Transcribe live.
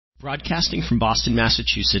Broadcasting from Boston,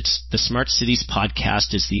 Massachusetts, the Smart Cities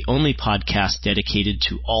podcast is the only podcast dedicated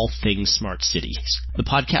to all things smart cities. The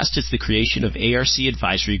podcast is the creation of ARC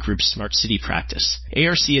Advisory Group's Smart City practice.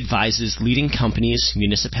 ARC advises leading companies,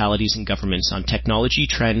 municipalities, and governments on technology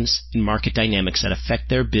trends and market dynamics that affect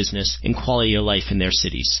their business and quality of life in their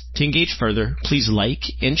cities. To engage further, please like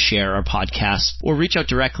and share our podcast or reach out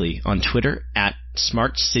directly on Twitter at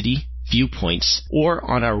Smart City Viewpoints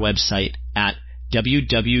or on our website at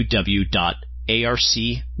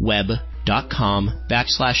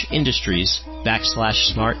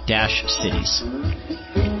www.arcweb.com/industries/smart-cities.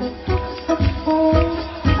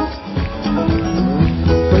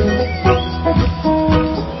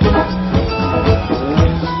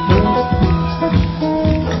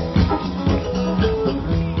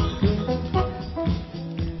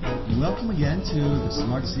 Welcome again to the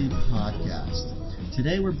Smart City Podcast.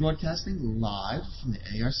 Today we're broadcasting live from the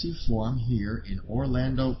ARC Forum here in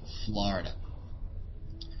Orlando, Florida.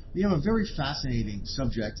 We have a very fascinating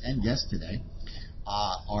subject and guest today.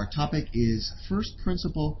 Our topic is First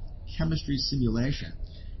Principle Chemistry Simulation,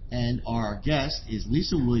 and our guest is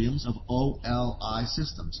Lisa Williams of OLI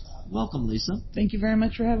Systems. Welcome, Lisa. Thank you very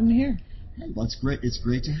much for having me here. Hey, well, it's great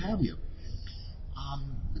to have you.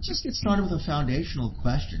 Let's just get started with a foundational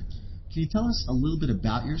question. Can you tell us a little bit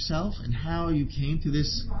about yourself and how you came to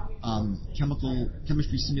this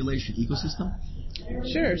chemistry simulation ecosystem?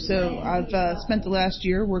 Sure. So I've spent the last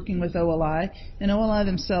year working with OLI, and OLI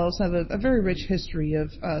themselves have a very rich history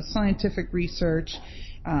of scientific research,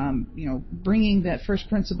 bringing that first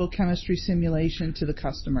principle chemistry simulation to the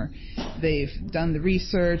customer. They've done the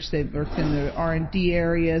research, they've worked in the R&D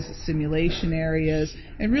areas, the simulation areas,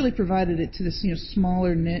 and really provided it to this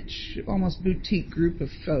smaller niche, almost boutique group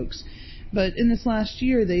of folks. But in this last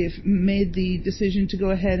year, they've made the decision to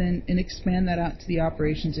go ahead and expand that out to the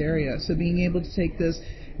operations area. So being able to take those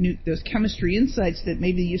chemistry insights that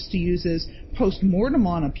maybe used to use as post-mortem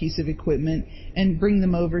on a piece of equipment and bring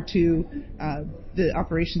them over to the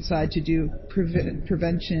operations side to do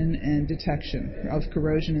prevention and detection of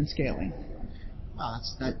corrosion and scaling. Wow,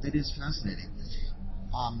 that is fascinating.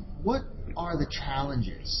 What are the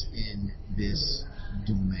challenges in this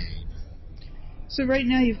domain? So right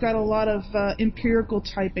now you've got a lot of empirical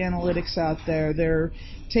type analytics out there. They're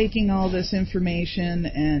taking all this information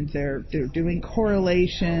and they're doing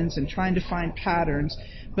correlations and trying to find patterns.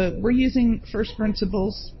 But we're using first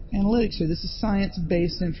principles analytics here. This is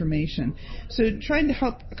science-based information. So trying to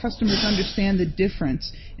help customers understand the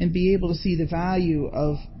difference and be able to see the value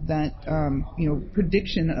of that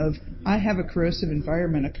prediction of, I have a corrosive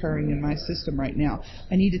environment occurring in my system right now.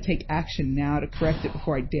 I need to take action now to correct it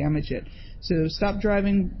before I damage it. So stop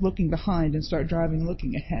driving looking behind and start driving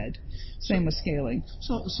looking ahead. Same with scaling.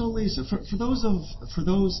 So Lisa, for those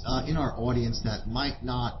in our audience that might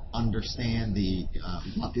not understand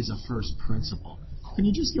what is a first principle, can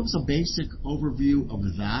you just give us a basic overview of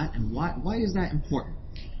that and why is that important?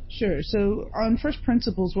 Sure. So on first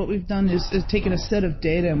principles, what we've done is taken a set of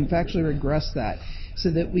data and we've actually regressed that so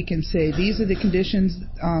that we can say these are the conditions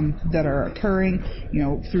that are occurring,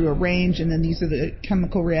 through a range, and then these are the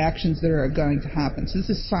chemical reactions that are going to happen. So this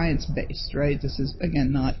is science-based, right? This is,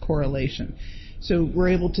 again, not correlation. So we're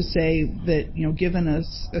able to say that, given a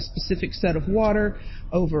specific set of water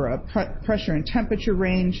over a pressure and temperature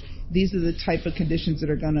range, these are the type of conditions that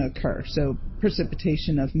are going to occur. So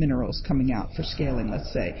precipitation of minerals coming out for scaling,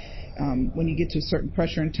 let's say. When you get to a certain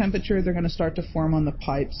pressure and temperature, they're going to start to form on the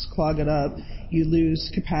pipes, clog it up. You lose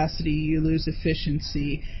capacity, you lose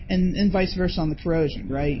efficiency, and vice versa on the corrosion,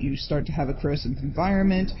 right? You start to have a corrosive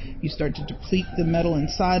environment. You start to deplete the metal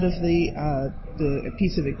inside of the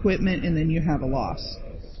piece of equipment, and then you have a loss.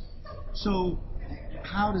 So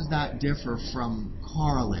how does that differ from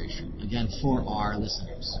correlation, again, for our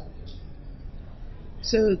listeners?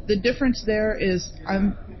 So the difference there is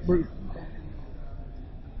we're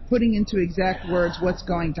putting into exact words what's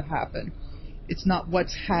going to happen. It's not what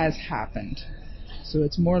has happened. So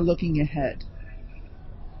it's more looking ahead.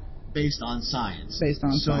 Based on science. Based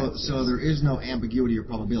on science. So there is no ambiguity or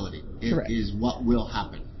probability. It Correct. is what will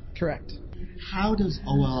happen. Correct. How does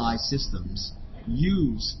OLI Systems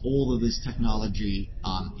use all of this technology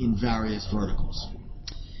in various verticals?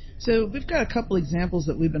 So we've got a couple examples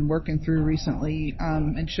that we've been working through recently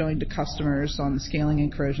and showing to customers on the scaling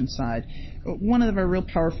and corrosion side. One of our real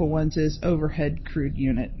powerful ones is overhead crude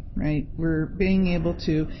unit, right? We're being able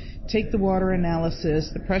to take the water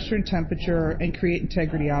analysis, the pressure and temperature, and create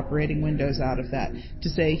integrity operating windows out of that to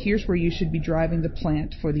say, here's where you should be driving the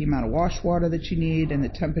plant for the amount of wash water that you need and the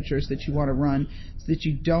temperatures that you want to run so that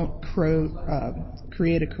you don't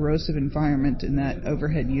create a corrosive environment in that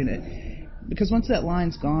overhead unit. because once that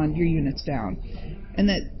line's gone, your unit's down. And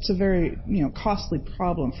that's a very, costly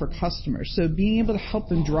problem for customers. So being able to help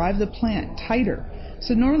them drive the plant tighter.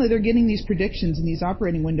 So normally they're getting these predictions in these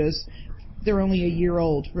operating windows. They're only a year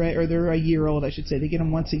old, right? Or they're a year old, I should say. They get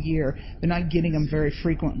them once a year. They're not getting them very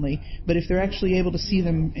frequently. But if they're actually able to see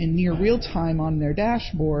them in near real time on their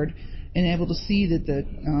dashboard and able to see that the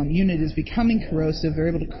unit is becoming corrosive, they're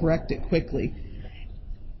able to correct it quickly.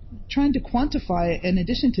 Trying to quantify it, in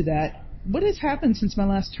addition to that, what has happened since my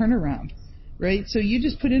last turnaround, right? So you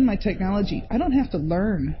just put in my technology. I don't have to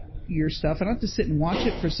learn your stuff. I don't have to sit and watch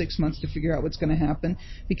it for 6 months to figure out what's going to happen.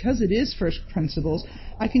 Because it is first principles,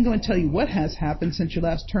 I can go and tell you what has happened since your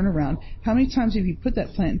last turnaround. How many times have you put that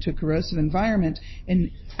plant into a corrosive environment,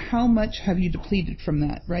 and how much have you depleted from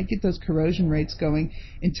that, right? Get those corrosion rates going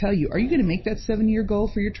and tell you, are you going to make that 7-year goal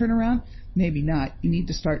for your turnaround? Maybe not. You need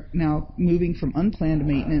to start now moving from unplanned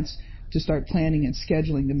maintenance to start planning and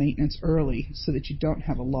scheduling the maintenance early so that you don't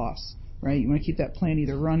have a loss. Right? You want to keep that plant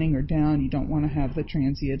either running or down. You don't want to have the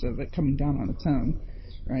transient of it coming down on its own,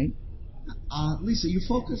 right? Lisa, you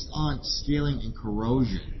focused on scaling and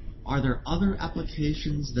corrosion. Are there other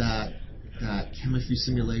applications that chemistry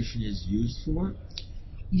simulation is used for?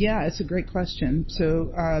 Yeah, it's a great question.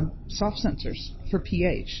 So soft sensors for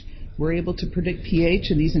pH. We're able to predict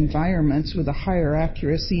pH in these environments with a higher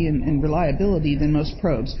accuracy and reliability than most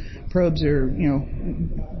probes. Probes are,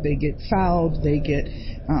 they get fouled, they get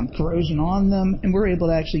corrosion on them, and we're able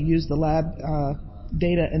to actually use the lab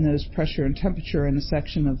data and those pressure and temperature in a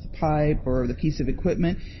section of the pipe or the piece of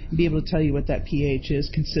equipment and be able to tell you what that pH is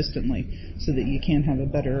consistently so that you can have a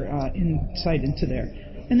better insight into there.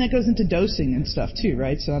 And that goes into dosing and stuff too,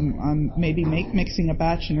 right? So I'm maybe mixing a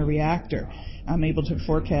batch in a reactor. I'm able to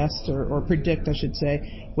forecast or predict, I should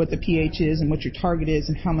say, what the pH is and what your target is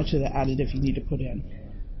and how much of the additive you need to put in.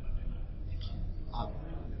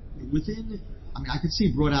 I could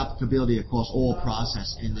see broad applicability across all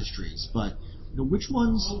process industries, but which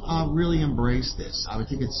ones really embrace this? I would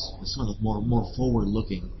think it's some of the more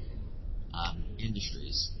forward-looking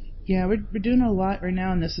industries. Yeah, we're doing a lot right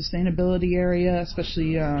now in the sustainability area,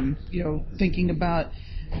 especially thinking about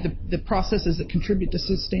the processes that contribute to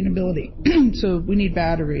sustainability. So we need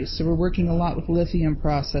batteries. So we're working a lot with lithium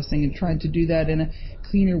processing and trying to do that in a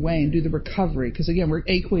cleaner way and do the recovery. Because again, we're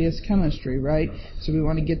aqueous chemistry, right? So we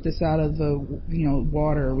want to get this out of the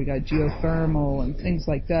water. We got geothermal and things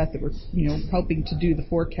like that we're helping to do the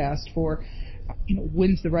forecast for.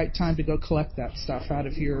 When's the right time to go collect that stuff out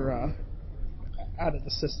of your out of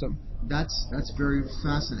the system. That's very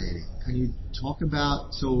fascinating. Can you talk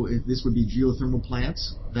about, so if this would be geothermal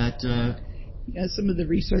plants that... Yeah, some of the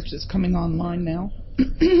research that's coming online now.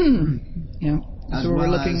 So we're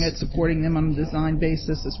looking at supporting them on a design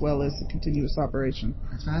basis as well as the continuous operation.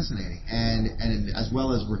 That's fascinating. And as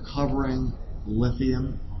well as recovering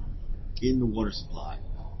lithium in the water supply.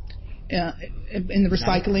 In the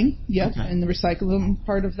recycling, yep, okay. In the recycling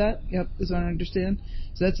part of that, yep, is what I understand.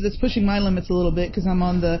 So that's pushing my limits a little bit because I'm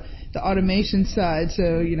on the automation side.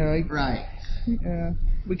 So right.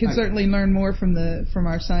 We can certainly learn more from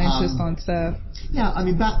our scientists on staff. Yeah, I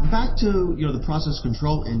mean back to the process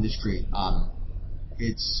control industry.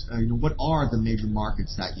 It's what are the major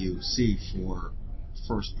markets that you see for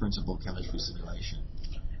first principle chemistry simulation?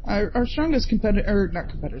 Our strongest our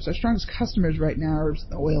strongest customers right now are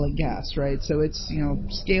oil and gas, right? So it's,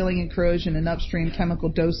 scaling and corrosion and upstream, chemical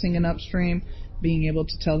dosing and upstream, being able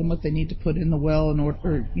to tell them what they need to put in the well in order,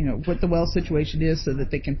 or, what the well situation is so that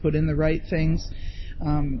they can put in the right things.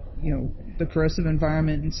 The corrosive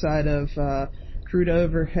environment inside of, crude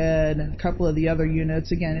overhead and a couple of the other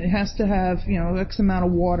units. Again, it has to have, X amount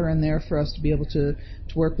of water in there for us to be able to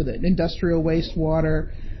work with it. Industrial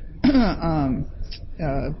wastewater,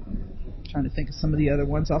 trying to think of some of the other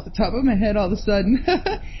ones off the top of my head all of a sudden.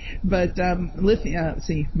 But lithium,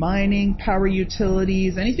 mining, power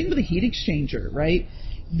utilities, anything with a heat exchanger, right?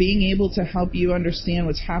 Being able to help you understand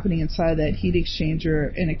what's happening inside that heat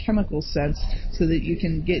exchanger in a chemical sense so that you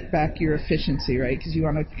can get back your efficiency, right? Because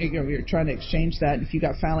you're trying to exchange that. And if you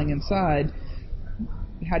got fouling inside,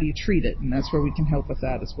 how do you treat it? And that's where we can help with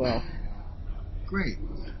that as well. Great.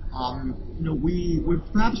 We're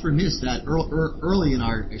perhaps remiss that early in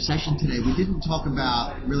our session today, we didn't talk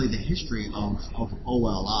about really the history of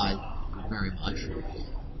OLI very much.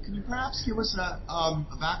 Can you perhaps give us a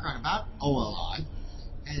background about OLI?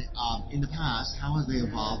 And in the past, how have they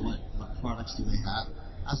evolved? What products do they have?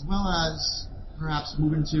 As well as perhaps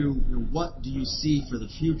move into what do you see for the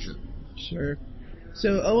future? Sure.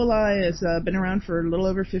 So OLI has been around for a little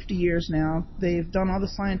over 50 years now. They've done all the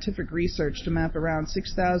scientific research to map around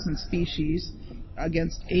 6,000 species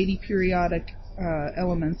against 80 periodic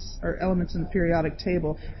elements in the periodic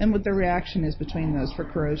table, and what the reaction is between those for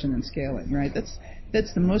corrosion and scaling, right?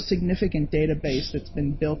 That's the most significant database that's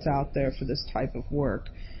been built out there for this type of work.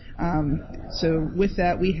 So with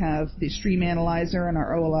that, we have the stream analyzer in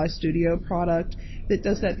our OLI Studio product that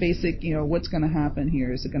does that basic, what's going to happen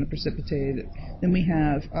here? Is it going to precipitate it? Then we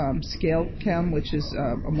have Scale Chem, which is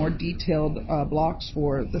a more detailed blocks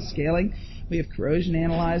for the scaling. We have Corrosion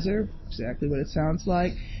Analyzer, exactly what it sounds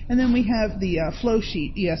like. And then we have the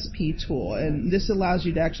Flowsheet ESP tool, and this allows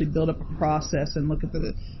you to actually build up a process and look at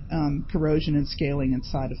the corrosion and scaling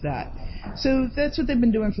inside of that. So that's what they've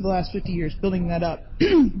been doing for the last 50 years, building that up.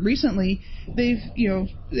 Recently, they've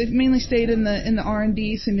mainly stayed in the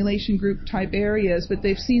R&D simulation group type areas, but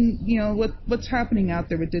they've seen what's happening out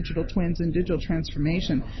there with digital twins and digital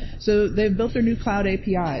transformation. So they've built their new cloud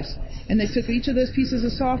APIs, and they took each of those pieces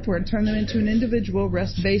of software and turned them into an individual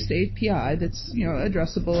REST-based API that's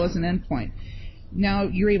addressable as an endpoint. Now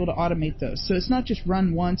you're able to automate those. So it's not just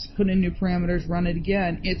run once, put in new parameters, run it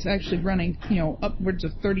again. It's actually running, upwards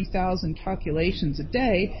of 30,000 calculations a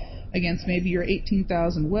day against maybe your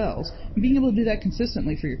 18,000 wells. And being able to do that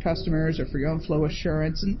consistently for your customers or for your own flow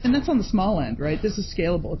assurance, and that's on the small end, right? This is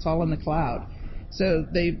scalable. It's all in the cloud. So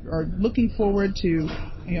they are looking forward to,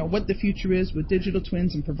 what the future is with digital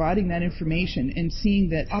twins and providing that information and seeing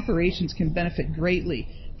that operations can benefit greatly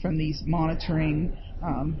from these monitoring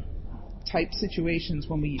type situations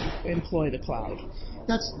when we employ the cloud.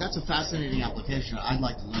 That's a fascinating application I'd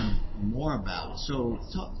like to learn more about. So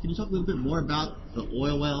can you talk a little bit more about the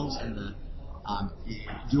oil wells and the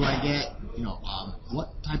do I get, what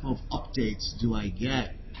type of updates do I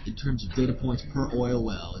get in terms of data points per oil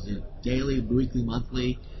well? Is it daily, weekly,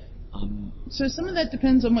 monthly? So some of that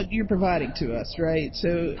depends on what you're providing to us, right?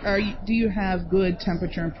 So do you have good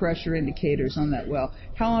temperature and pressure indicators on that well?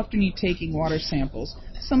 How often are you taking water samples?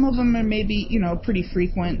 Some of them are maybe, pretty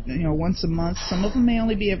frequent, once a month. Some of them may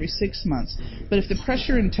only be every 6 months. But if the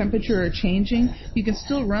pressure and temperature are changing, you can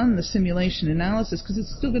still run the simulation analysis because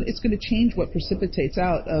it's going to change what precipitates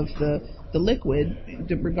out of the liquid,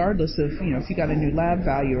 regardless of, if you got a new lab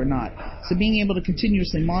value or not. So being able to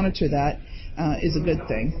continuously monitor that is a good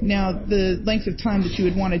thing. Now, the length of time that you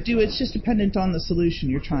would want to do it's just dependent on the solution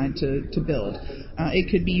you're trying to build.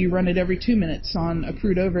 It could be you run it every 2 minutes on a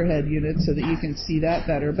crude overhead unit so that you can see that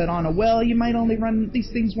better. But on a well, you might only run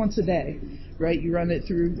these things once a day, right? You run it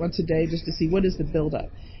through once a day just to see what is the buildup.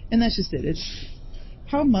 And that's just it. It's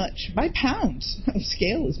how much, by pounds, of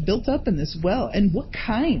scale is built up in this well, and what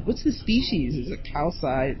kind? What's the species? Is it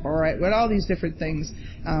calcite, borite? What all these different things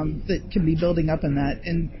that can be building up in that,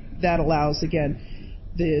 and that allows, again,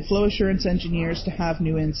 the flow assurance engineers to have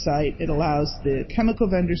new insight. It allows the chemical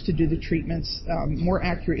vendors to do the treatments more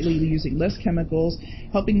accurately using less chemicals,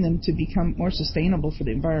 helping them to become more sustainable for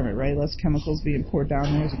the environment, right? Less chemicals being poured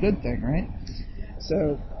down there is a good thing, right?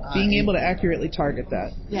 So being able to accurately target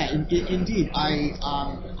that. Yeah, indeed. I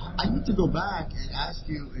need to go back and ask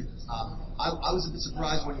you, I was a bit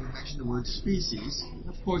surprised when you mentioned the word species.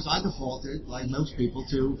 Of course, I defaulted, like most people,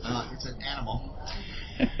 to it's an animal.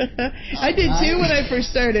 I did too when I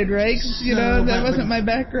first started, right? That wasn't my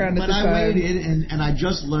background at the time. But I waited, and I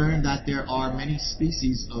just learned that there are many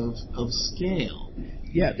species of scale.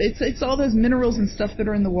 Yeah, it's all those minerals and stuff that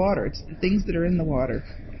are in the water. It's the things that are in the water.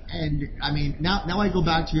 And I mean, now I go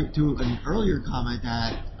back to an earlier comment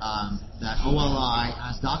that OLI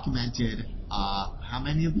has documented how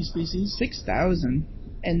many of these species? 6,000,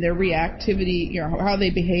 and their reactivity, how they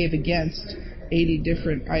behave against 80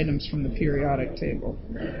 different items from the periodic table.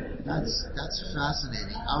 That's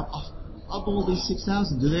fascinating. Of all these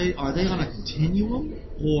 6,000, are they on a continuum,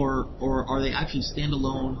 or are they actually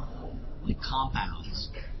standalone, like compounds,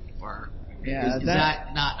 or? Yeah, is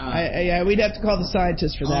that not? Yeah, we'd have to call the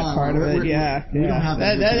scientists for that part of it. Yeah, we don't have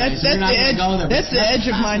that. That's the edge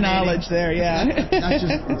of my knowledge there. Yeah,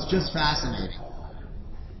 it's just fascinating.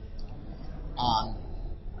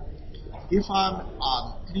 Can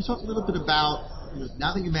you talk a little bit about,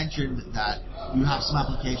 now that you mentioned that you have some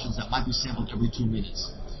applications that might be sampled every 2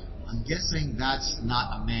 minutes? I'm guessing that's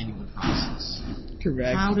not a manual process.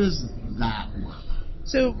 Correct. How does that work?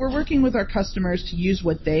 So we're working with our customers to use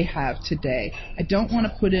what they have today. I don't want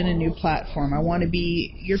to put in a new platform. I want to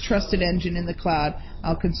be your trusted engine in the cloud.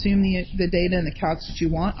 I'll consume the data and the calcs that you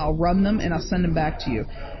want. I'll run them, and I'll send them back to you.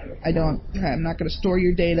 I'm not going to store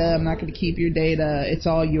your data. I'm not going to keep your data. It's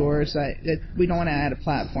all yours. We don't want to add a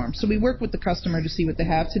platform. So we work with the customer to see what they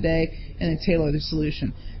have today and then tailor the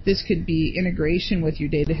solution. This could be integration with your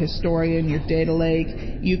data historian, your data lake.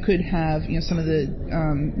 You could have, some of the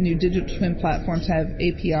new digital twin platforms have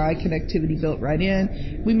API connectivity built right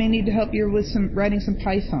in. We may need to help you with writing some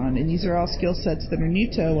Python, and these are all skill sets that are new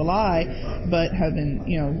to OLI, but have been,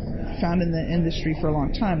 found in the industry for a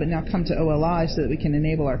long time, but now come to OLI so that we can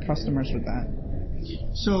enable our customers with that.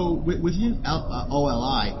 So within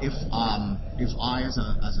OLI, if I as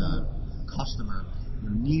a customer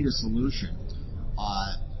need a solution,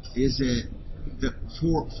 is it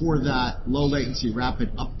for that low latency,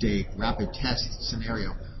 rapid update, rapid test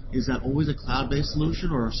scenario? Is that always a cloud-based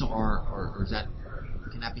solution, or is that,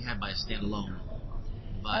 can that be had by a standalone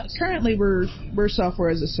device? Currently, we're software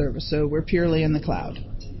as a service, so we're purely in the cloud.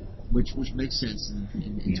 Which makes sense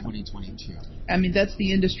in 2022. I mean, that's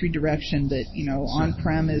the industry direction that,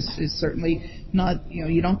 on-prem is certainly not,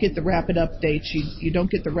 you don't get the rapid updates, you don't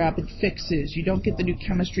get the rapid fixes, you don't get the new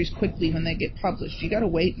chemistries quickly when they get published. You got to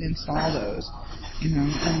wait and install those,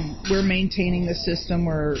 and we're maintaining the system,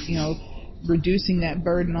 we're, reducing that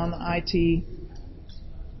burden on the IT.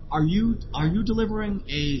 Are you delivering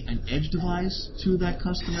an edge device to that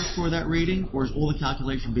customer for that rating, or is all the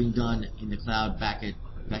calculation being done in the cloud back at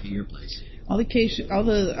your place? All the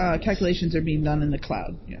calculations are being done in the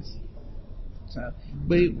cloud. Yes. So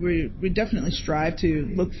we definitely strive to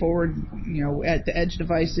look forward, at the edge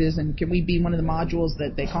devices, and can we be one of the modules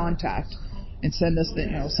that they contact and send us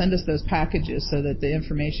those packages so that the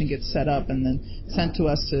information gets set up and then sent to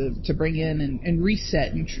us to bring in and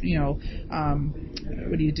reset and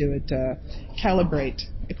calibrate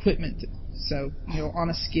equipment. So, on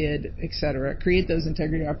a skid, etc. Create those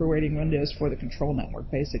integrity operating windows for the control network,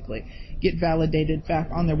 basically. Get validated back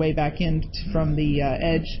on their way back in from the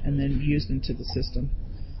edge and then used into the system.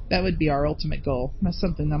 That would be our ultimate goal. That's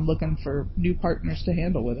something I'm looking for new partners to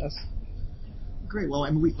handle with us. Great. Well,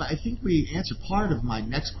 I think we answered part of my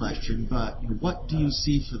next question, but what do you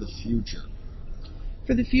see for the future?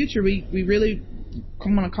 For the future, we really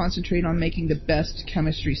want to concentrate on making the best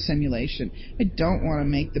chemistry simulation. I don't want to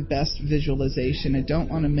make the best visualization. I don't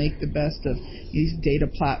want to make the best of these data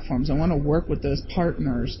platforms. I want to work with those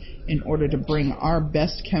partners in order to bring our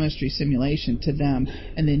best chemistry simulation to them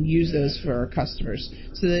and then use those for our customers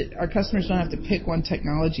so that our customers don't have to pick one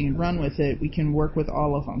technology and run with it. We can work with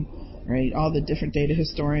all of them. Right, all the different data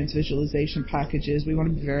historians, visualization packages. We want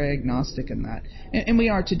to be very agnostic in that, and we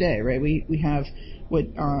are today. Right, we have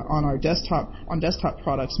on our desktop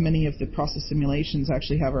products. Many of the process simulations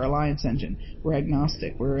actually have our Alliance engine. We're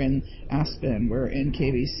agnostic. We're in Aspen. We're in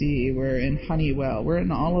KBC. We're in Honeywell. We're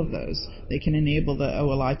in all of those. They can enable the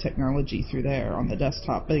OLI technology through there on the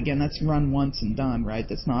desktop. But again, that's run once and done. Right,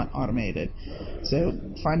 that's not automated. So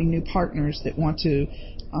finding new partners that want to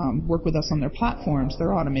work with us on their platforms,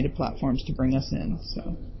 their automated platforms, to bring us in.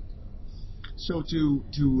 So to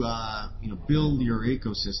build your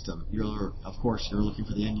ecosystem, you're looking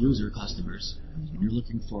for the end user customers. Mm-hmm. You're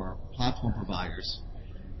looking for platform providers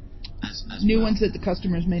as new ones that the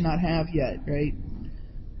customers may not have yet, right?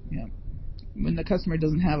 Yeah. When the customer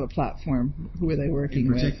doesn't have a platform, who are they working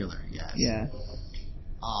with? In particular, yes. Yeah.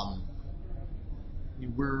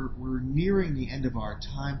 We're nearing the end of our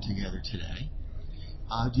time together today.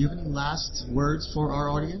 Do you have any last words for our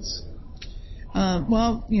audience?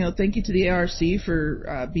 Well, thank you to the ARC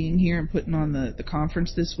for being here and putting on the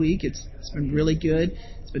conference this week. It's been really good.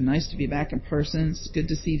 It's been nice to be back in person. It's good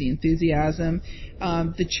to see the enthusiasm.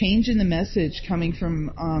 The change in the message coming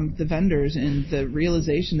from the vendors and the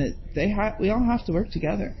realization that we all have to work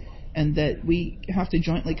together and that we have to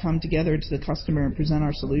jointly come together to the customer and present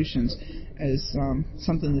our solutions as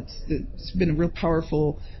something that's been a real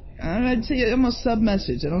powerful, I'd say almost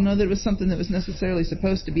sub-message. I don't know that it was something that was necessarily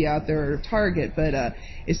supposed to be out there or target, but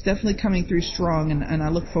it's definitely coming through strong, and I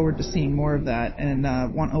look forward to seeing more of that and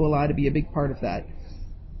want OLI to be a big part of that.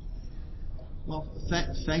 Well,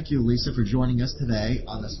 thank you, Lisa, for joining us today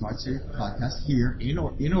on the Smart City podcast here in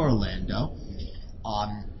Orlando.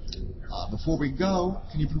 Before we go,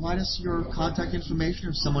 can you provide us your contact information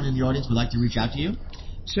if someone in the audience would like to reach out to you?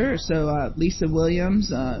 Sure. So Lisa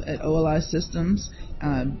Williams at OLI Systems.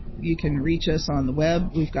 You can reach us on the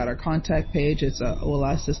web. We've got our contact page. It's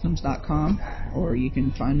olisystems.com, or you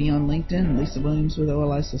can find me on LinkedIn, Lisa Williams with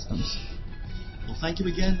OLI Systems. Well, thank you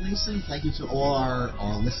again, Lisa, and thank you to all our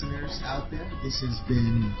listeners out there. This has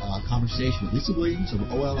been a conversation with Lisa Williams of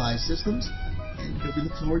OLI Systems, and we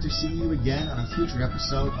look forward to seeing you again on a future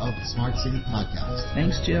episode of the Smart City Podcast.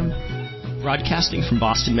 Thanks, Jim. Broadcasting from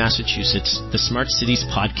Boston, Massachusetts, the Smart Cities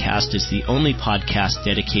podcast is the only podcast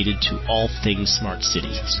dedicated to all things smart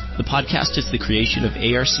cities. The podcast is the creation of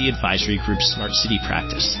ARC Advisory Group's Smart City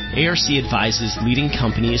practice. ARC advises leading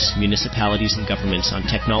companies, municipalities, and governments on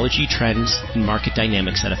technology trends and market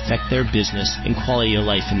dynamics that affect their business and quality of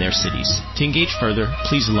life in their cities. To engage further,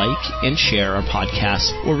 please like and share our podcast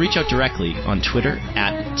or reach out directly on Twitter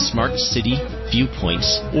at Smart City Viewpoints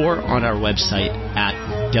or on our website at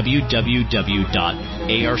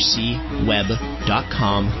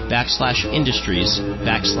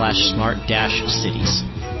www.arcweb.com/industries/smart-cities.